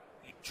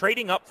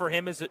trading up for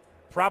him is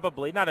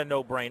probably not a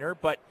no-brainer,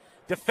 but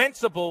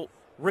defensible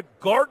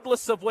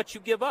regardless of what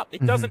you give up.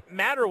 It doesn't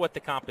matter what the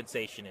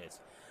compensation is.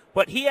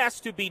 But he has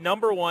to be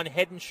number 1,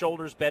 head and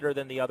shoulders better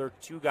than the other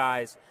 2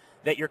 guys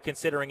that you're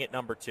considering at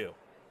number 2.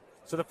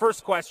 So the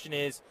first question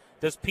is,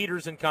 does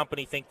Peters and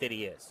company think that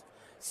he is?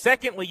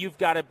 Secondly, you've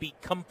got to be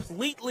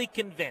completely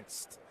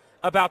convinced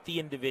about the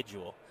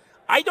individual.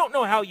 I don't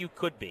know how you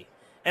could be.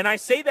 And I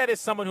say that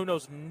as someone who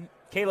knows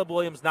Caleb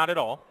Williams not at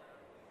all.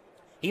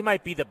 He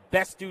might be the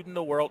best dude in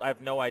the world. I have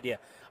no idea.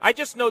 I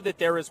just know that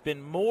there has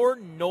been more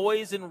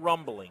noise and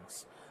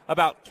rumblings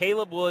about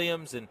Caleb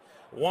Williams and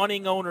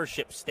wanting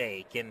ownership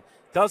stake and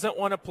doesn't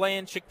want to play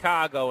in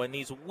Chicago and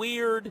these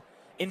weird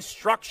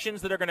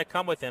instructions that are going to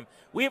come with him.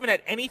 We haven't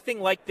had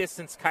anything like this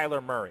since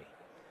Kyler Murray.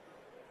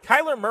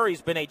 Kyler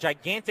Murray's been a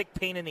gigantic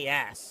pain in the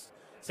ass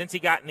since he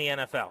got in the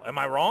NFL. Am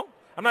I wrong?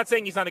 I'm not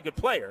saying he's not a good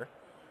player,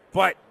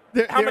 but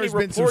how many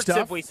reports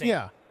have we seen?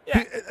 Yeah.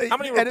 How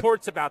many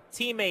reports about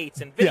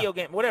teammates and video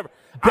game, whatever?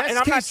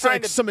 Best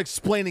case, some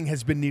explaining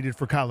has been needed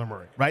for Kyler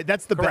Murray, right?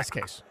 That's the Correct.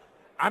 best case.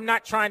 I'm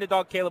not trying to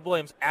dog Caleb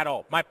Williams at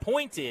all. My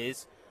point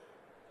is,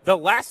 the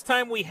last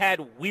time we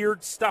had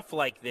weird stuff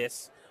like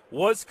this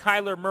was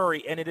Kyler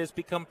Murray, and it has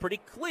become pretty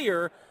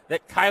clear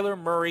that Kyler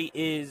Murray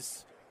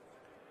is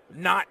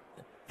not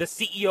the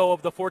CEO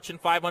of the Fortune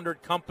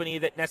 500 company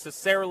that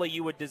necessarily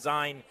you would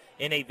design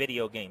in a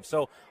video game.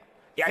 So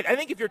I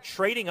think if you're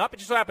trading up, it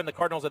just so happened the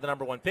Cardinals had the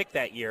number 1 pick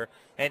that year,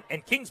 and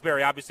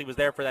Kingsbury obviously was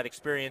there for that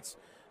experience.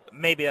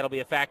 Maybe that'll be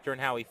a factor in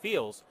how he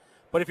feels.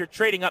 But if you're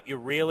trading up, you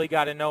really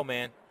got to know,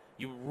 man.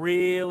 You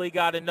really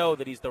got to know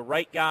that he's the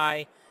right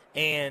guy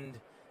and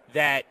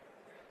that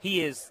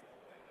he is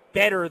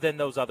better than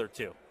those other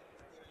 2,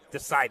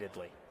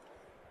 decidedly.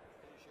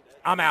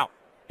 I'm out.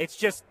 It's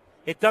just,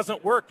 it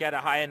doesn't work at a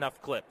high enough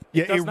clip.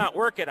 It does not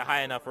work at a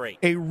high enough rate.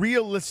 A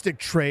realistic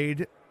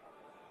trade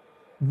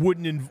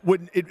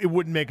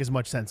wouldn't make as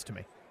much sense to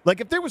me. Like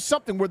if there was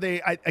something where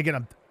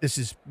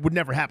this would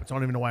never happen, so I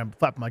don't even know why I'm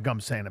flapping my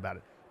gums saying about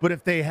it. But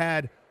if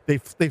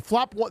they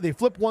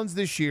flip ones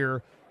this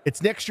year,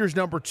 It's next year's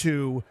number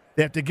 2.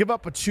 They have to give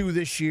up a 2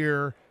 this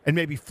year and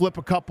maybe flip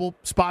a couple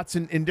spots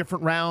in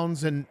different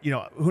rounds. And,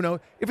 who knows?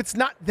 If it's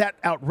not that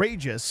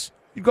outrageous,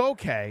 you go,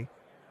 okay.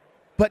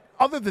 But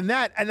other than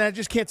that, and I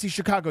just can't see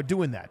Chicago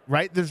doing that,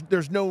 right?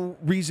 There's no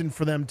reason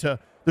for them to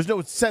 – there's no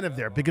incentive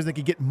there because they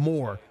could get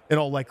more in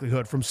all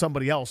likelihood from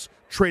somebody else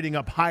trading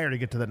up higher to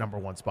get to that number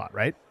 1 spot,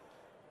 right?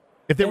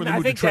 If they were in the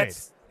mood to trade.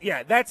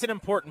 That's an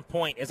important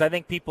point is I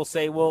think people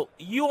say, well,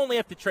 you only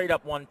have to trade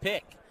up 1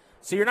 pick.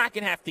 So you're not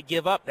going to have to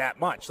give up that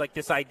much. Like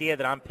this idea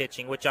that I'm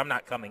pitching, which I'm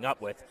not coming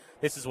up with.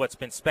 This is what's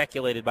been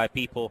speculated by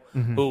people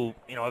who,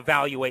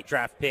 evaluate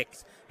draft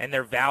picks and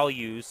their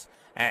values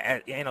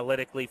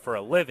analytically for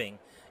a living.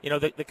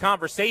 The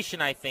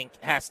conversation, I think,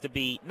 has to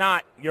be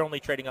not you're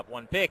only trading up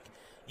 1 pick.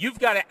 You've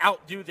got to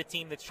outdo the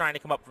team that's trying to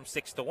come up from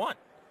 6 to 1.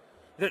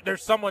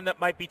 There's someone that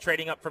might be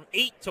trading up from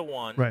 8 to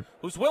 1 right,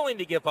 who's willing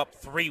to give up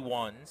 3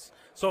 1s.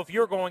 So if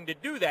you're going to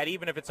do that,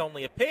 even if it's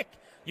only a pick,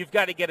 you've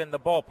got to get in the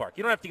ballpark.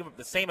 You don't have to give up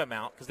the same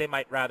amount because they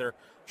might rather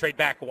trade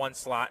back 1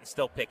 slot and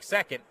still pick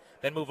second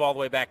than move all the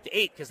way back to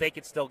 8 because they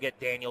could still get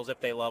Daniels if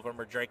they love him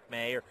or Drake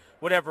May or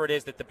whatever it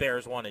is that the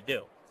Bears want to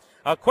do.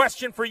 A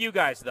question for you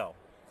guys, though.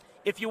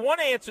 If you want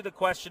to answer the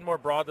question more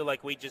broadly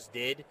like we just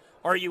did,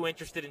 are you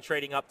interested in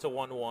trading up to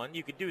 1-1?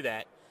 You could do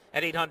that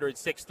at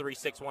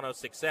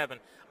 800-636-1067.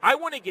 I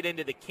want to get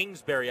into the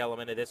Kingsbury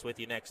element of this with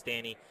you next,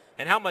 Danny,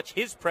 and how much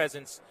his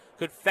presence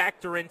could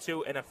factor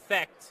into and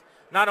affect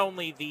not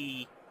only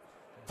the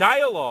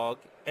dialogue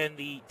and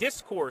the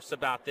discourse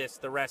about this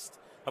the rest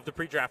of the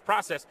pre-draft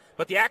process,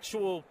 but the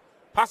actual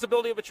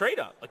possibility of a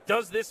trade-up. Like,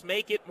 does this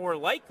make it more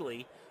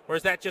likely, or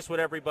is that just what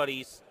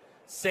everybody's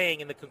saying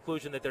in the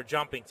conclusion that they're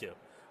jumping to?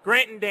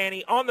 Grant and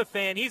Danny on the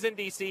Fan. He's in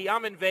D.C.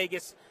 I'm in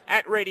Vegas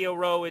at Radio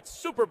Row. It's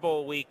Super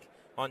Bowl week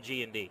on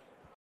G&D.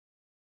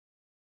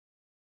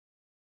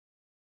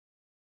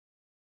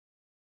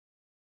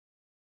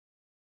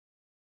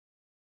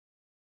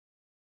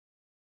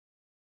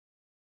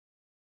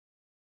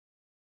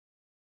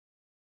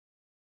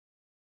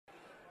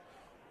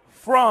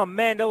 From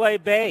Mandalay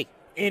Bay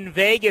in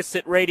Vegas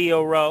at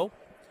Radio Row,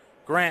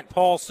 Grant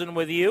Paulson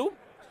with you.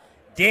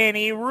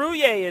 Danny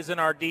Rouillet is in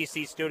our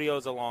D.C.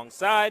 studios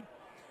alongside.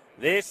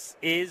 This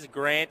is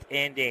Grant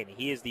and Danny.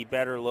 He is the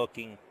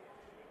better-looking,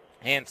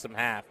 handsome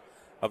half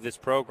of this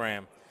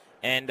program.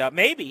 And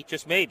maybe,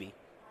 just maybe,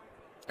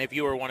 if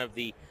you were one of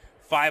the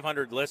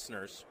 500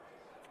 listeners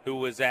who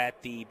was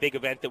at the big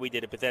event that we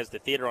did at Bethesda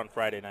Theater on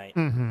Friday night,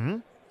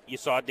 you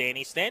saw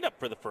Danny stand up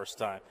for the first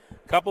time.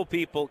 A couple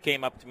people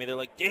came up to me. They're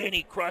like,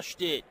 Danny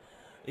crushed it.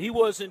 He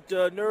wasn't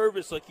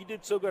nervous. Like, he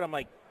did so good. I'm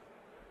like,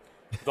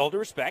 with all due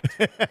respect,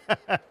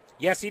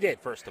 yes, he did,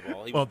 first of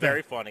all. He was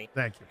very funny.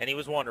 Thank you. And he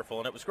was wonderful,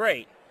 and it was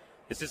great.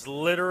 This is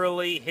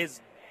literally his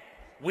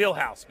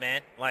wheelhouse,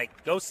 man.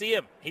 Like, go see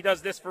him. He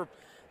does this for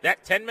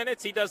that 10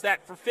 minutes. He does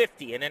that for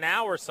 50 in an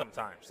hour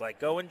sometimes. Like,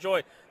 go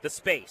enjoy the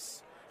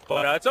space.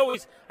 But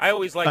I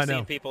always like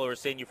seeing people who are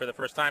seeing you for the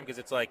first time because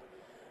it's like,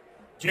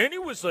 Danny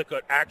was like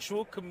an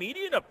actual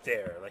comedian up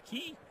there. Like,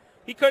 he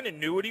kind of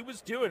knew what he was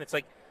doing. It's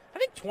like, I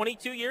think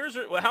 22 years,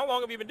 or how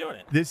long have you been doing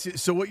it? This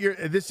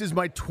is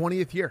my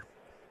 20th year.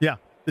 Yeah,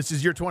 this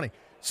is year 20.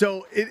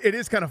 So it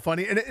is kind of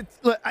funny. And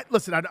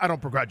listen, I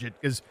don't begrudge it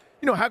because,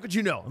 how could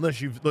you know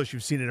unless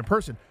you've seen it in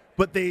person?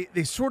 But they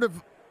sort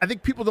of, I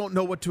think people don't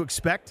know what to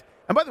expect.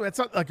 And by the way, it's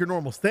not like your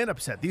normal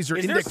stand-up set. These are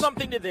Is there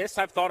something to this?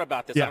 I've thought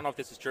about this. Yeah. I don't know if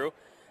this is true.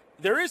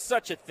 There is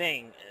such a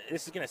thing.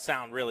 This is going to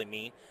sound really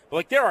mean, but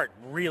like there are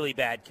really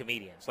bad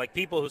comedians. Like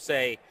people who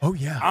say, "Oh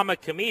yeah, I'm a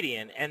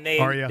comedian," and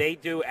they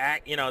do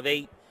act.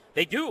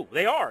 They do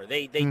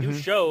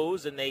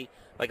shows, and they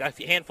like a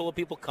handful of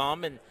people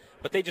come,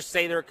 but they just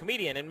say they're a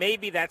comedian, and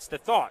maybe that's the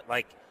thought.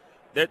 Like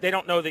they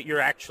don't know that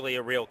you're actually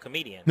a real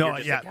comedian. No, you're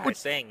just a guy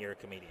saying you're a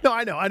comedian. No,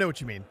 I know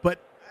what you mean,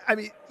 but I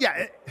mean,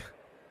 yeah,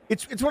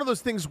 it's one of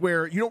those things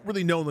where you don't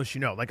really know unless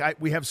you know. Like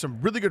we have some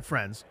really good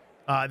friends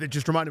that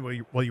just reminded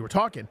me while you were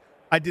talking.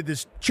 I did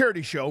this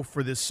charity show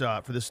for this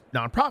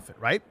nonprofit,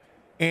 right?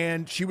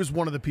 And she was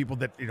one of the people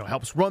that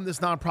helps run this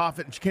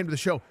nonprofit, and she came to the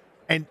show.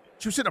 And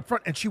she was sitting up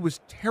front, and she was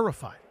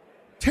terrified.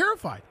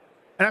 And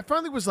I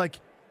finally was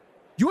like,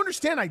 you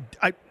understand,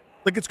 I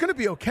like, it's going to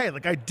be okay.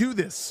 Like, I do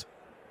this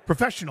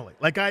professionally.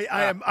 Like,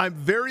 I'm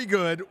very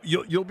good.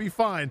 You'll be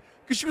fine.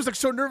 Because she was, like,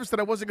 so nervous that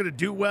I wasn't going to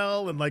do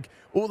well. And, like,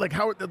 what's going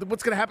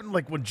to happen?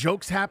 Like, when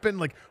jokes happen?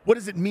 Like, what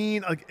does it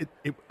mean? Like,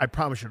 I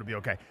promise you it'll be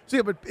okay. So,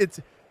 yeah, but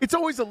it's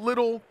always a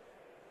little,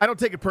 I don't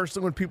take it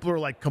personally when people are,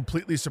 like,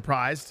 completely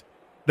surprised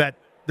that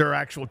there are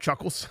actual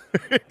chuckles,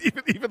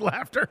 even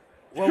laughter.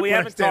 Well, we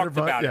haven't talked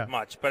about it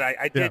much, but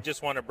I did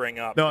just want to bring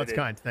up. No, it's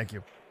kind. Thank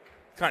you.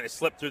 Kind of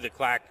slipped through the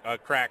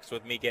cracks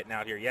with me getting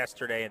out here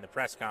yesterday in the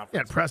press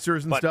conference. Yeah,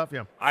 pressers and stuff,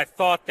 yeah. I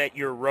thought that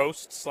your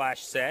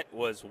roast/set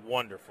was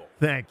wonderful.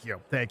 Thank you.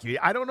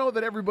 I don't know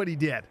that everybody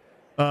did.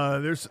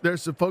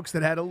 There's some folks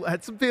that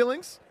had some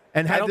feelings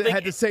and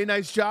had to say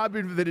nice job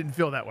even if they didn't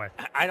feel that way.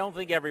 I don't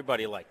think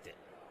everybody liked it.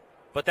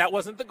 But that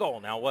wasn't the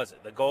goal now, was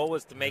it? The goal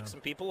was to make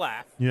some people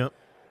laugh. Yep.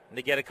 And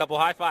to get a couple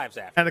high fives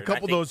after. And a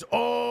couple of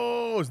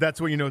those,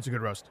 that's when you know it's a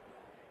good roast.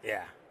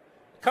 Yeah.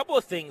 couple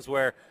of things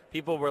where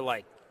people were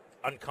like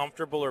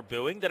uncomfortable or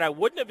booing that I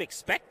wouldn't have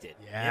expected.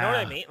 Yeah. You know what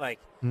I mean? Like,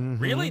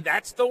 really?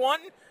 That's the one?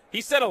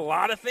 He said a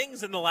lot of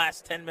things in the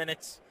last 10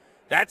 minutes.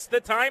 That's the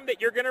time that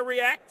you're going to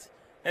react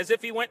as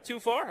if he went too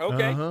far?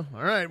 Okay. All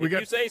right.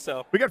 You say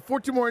so. We got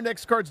 14 more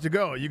index cards to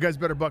go. You guys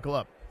better buckle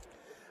up.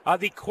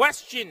 The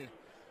question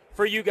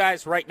for you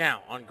guys right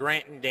now on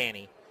Grant and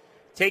Danny,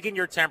 taking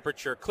your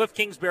temperature, Kliff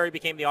Kingsbury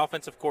became the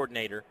offensive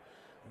coordinator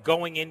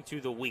going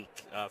into the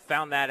week.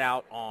 Found that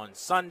out on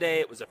Sunday.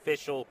 It was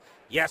official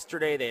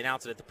yesterday. They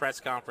announced it at the press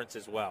conference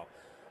as well.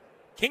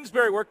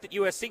 Kingsbury worked at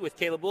USC with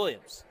Caleb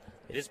Williams.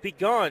 It has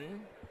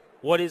begun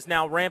what is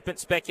now rampant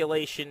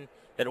speculation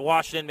that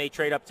Washington may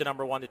trade up to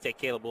number 1 to take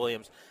Caleb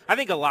Williams. I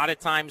think a lot of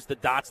times the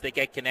dots that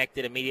get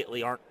connected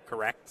immediately aren't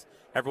correct.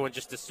 Everyone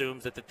just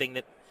assumes that the thing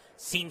that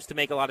seems to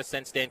make a lot of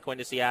sense, Dan Quinn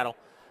to Seattle,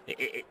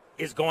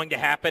 is going to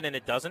happen, and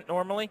it doesn't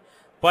normally.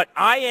 But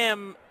I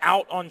am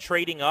out on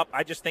trading up.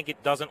 I just think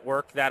it doesn't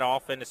work that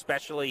often,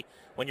 especially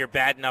when you're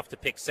bad enough to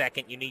pick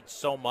second. You need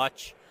so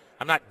much.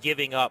 I'm not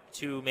giving up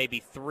 2, maybe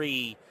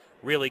 3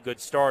 really good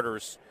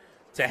starters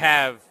to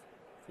have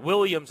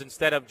Williams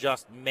instead of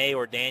just May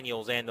or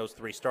Daniels and those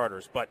 3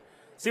 starters. But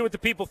see what the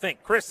people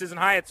think. Chris is in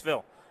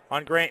Hyattsville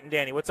on Grant and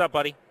Danny. What's up,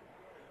 buddy?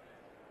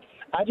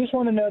 I just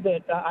want to know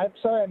that I'm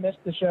sorry I missed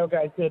the show,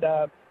 guys, did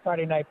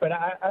Friday night, but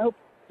I hope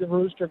the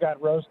Rooster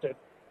got roasted.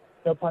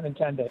 No pun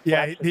intended.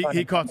 Yeah,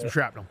 he caught some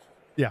shrapnel.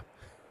 Yeah,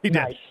 he did.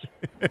 Nice.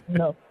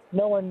 no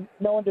one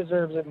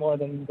deserves it more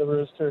than the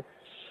Rooster.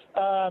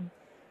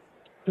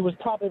 Who was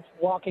probably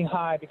walking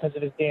high because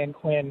of his Dan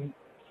Quinn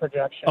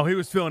projection. Oh, he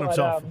was feeling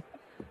himself.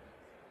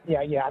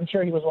 Yeah, I'm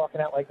sure he was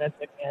walking out like Vince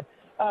McMahon.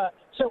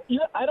 So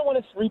I don't want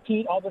to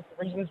repeat all the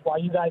reasons why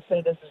you guys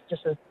say this is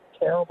just a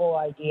terrible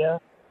idea.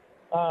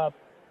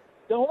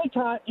 The only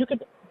time you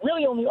could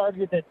really only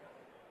argue that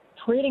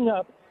trading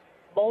up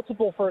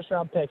multiple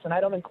first-round picks, and I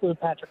don't include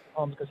Patrick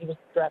Mahomes because he was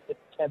drafted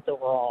 10th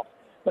overall,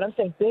 but I'm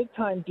saying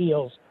big-time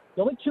deals.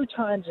 The only 2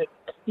 times that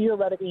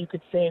theoretically you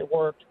could say it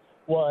worked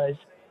was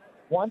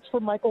once for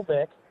Michael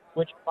Vick,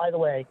 which, by the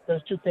way, those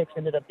 2 picks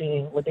ended up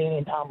being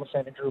LaDainian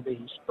Tomlinson and Drew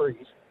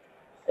Brees,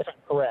 if I'm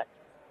correct.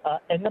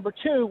 And number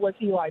 2 was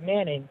Eli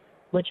Manning,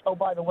 which, oh,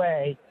 by the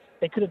way,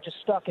 they could have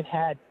just stuck and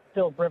had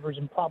Philip Rivers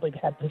and probably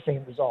had the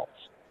same results.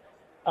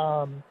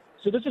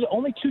 So those are the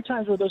only 2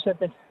 times where those have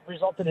been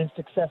resulted in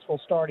successful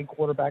starting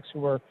quarterbacks who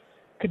were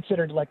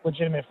considered like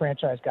legitimate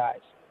franchise guys.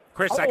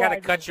 Chris, I got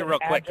to cut you real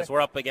quick because we're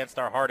up against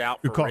our hard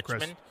out for Richmond,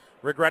 Chris.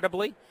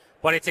 Regrettably.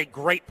 But it's a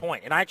great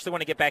point. And I actually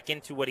want to get back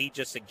into what he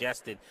just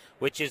suggested,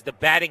 which is the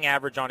batting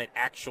average on it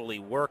actually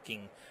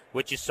working,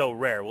 which is so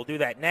rare. We'll do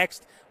that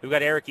next. We've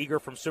got Eric Eager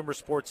from Sumer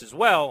Sports as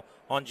well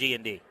on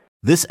G&D.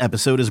 This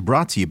episode is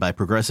brought to you by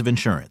Progressive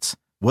Insurance.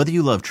 Whether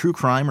you love true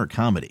crime or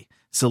comedy,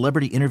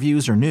 celebrity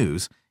interviews or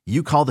news,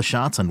 you call the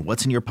shots on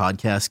what's in your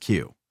podcast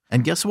queue.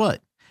 And guess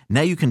what? Now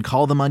you can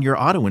call them on your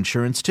auto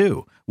insurance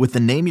too with the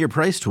Name Your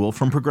Price tool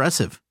from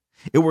Progressive.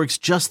 It works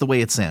just the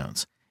way it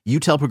sounds. You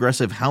tell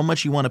Progressive how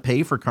much you want to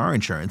pay for car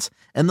insurance,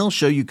 and they'll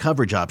show you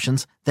coverage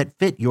options that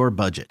fit your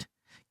budget.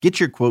 Get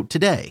your quote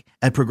today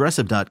at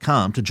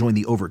Progressive.com to join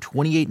the over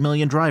 28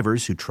 million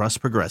drivers who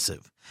trust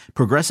Progressive.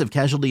 Progressive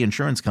Casualty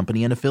Insurance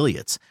Company and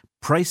Affiliates.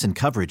 Price and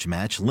coverage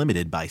match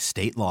limited by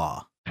state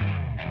law.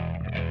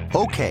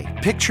 Okay,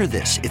 picture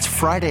this. It's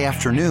Friday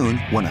afternoon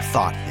when a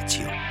thought hits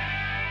you.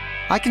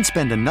 I can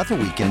spend another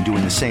weekend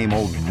doing the same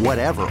old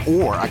whatever,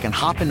 or I can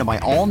hop into my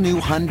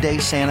all-new Hyundai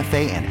Santa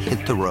Fe and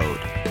hit the road.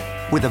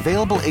 With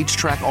available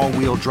H-Track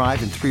all-wheel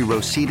drive and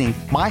 3-row seating,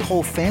 my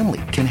whole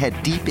family can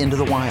head deep into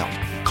the wild.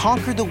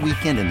 Conquer the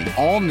weekend in the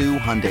all-new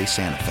Hyundai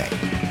Santa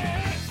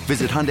Fe.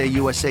 Visit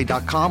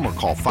HyundaiUSA.com or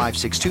call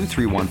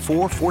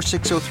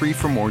 562-314-4603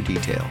 for more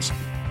details.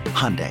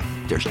 Hyundai,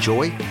 there's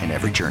joy in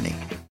every journey.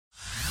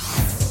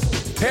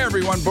 Hey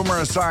everyone,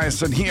 Boomer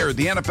Esiason here.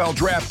 The NFL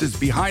Draft is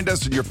behind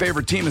us and your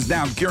favorite team is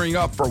now gearing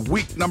up for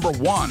week number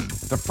 1.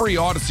 The free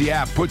Odyssey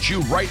app puts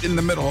you right in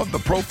the middle of the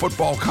pro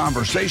football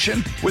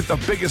conversation with the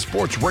biggest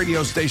sports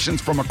radio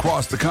stations from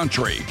across the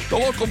country. The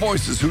local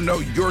voices who know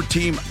your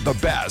team the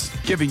best,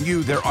 giving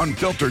you their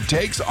unfiltered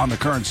takes on the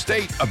current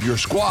state of your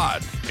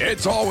squad.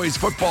 It's always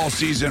football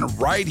season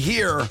right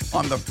here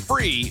on the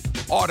free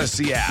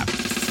Odyssey app.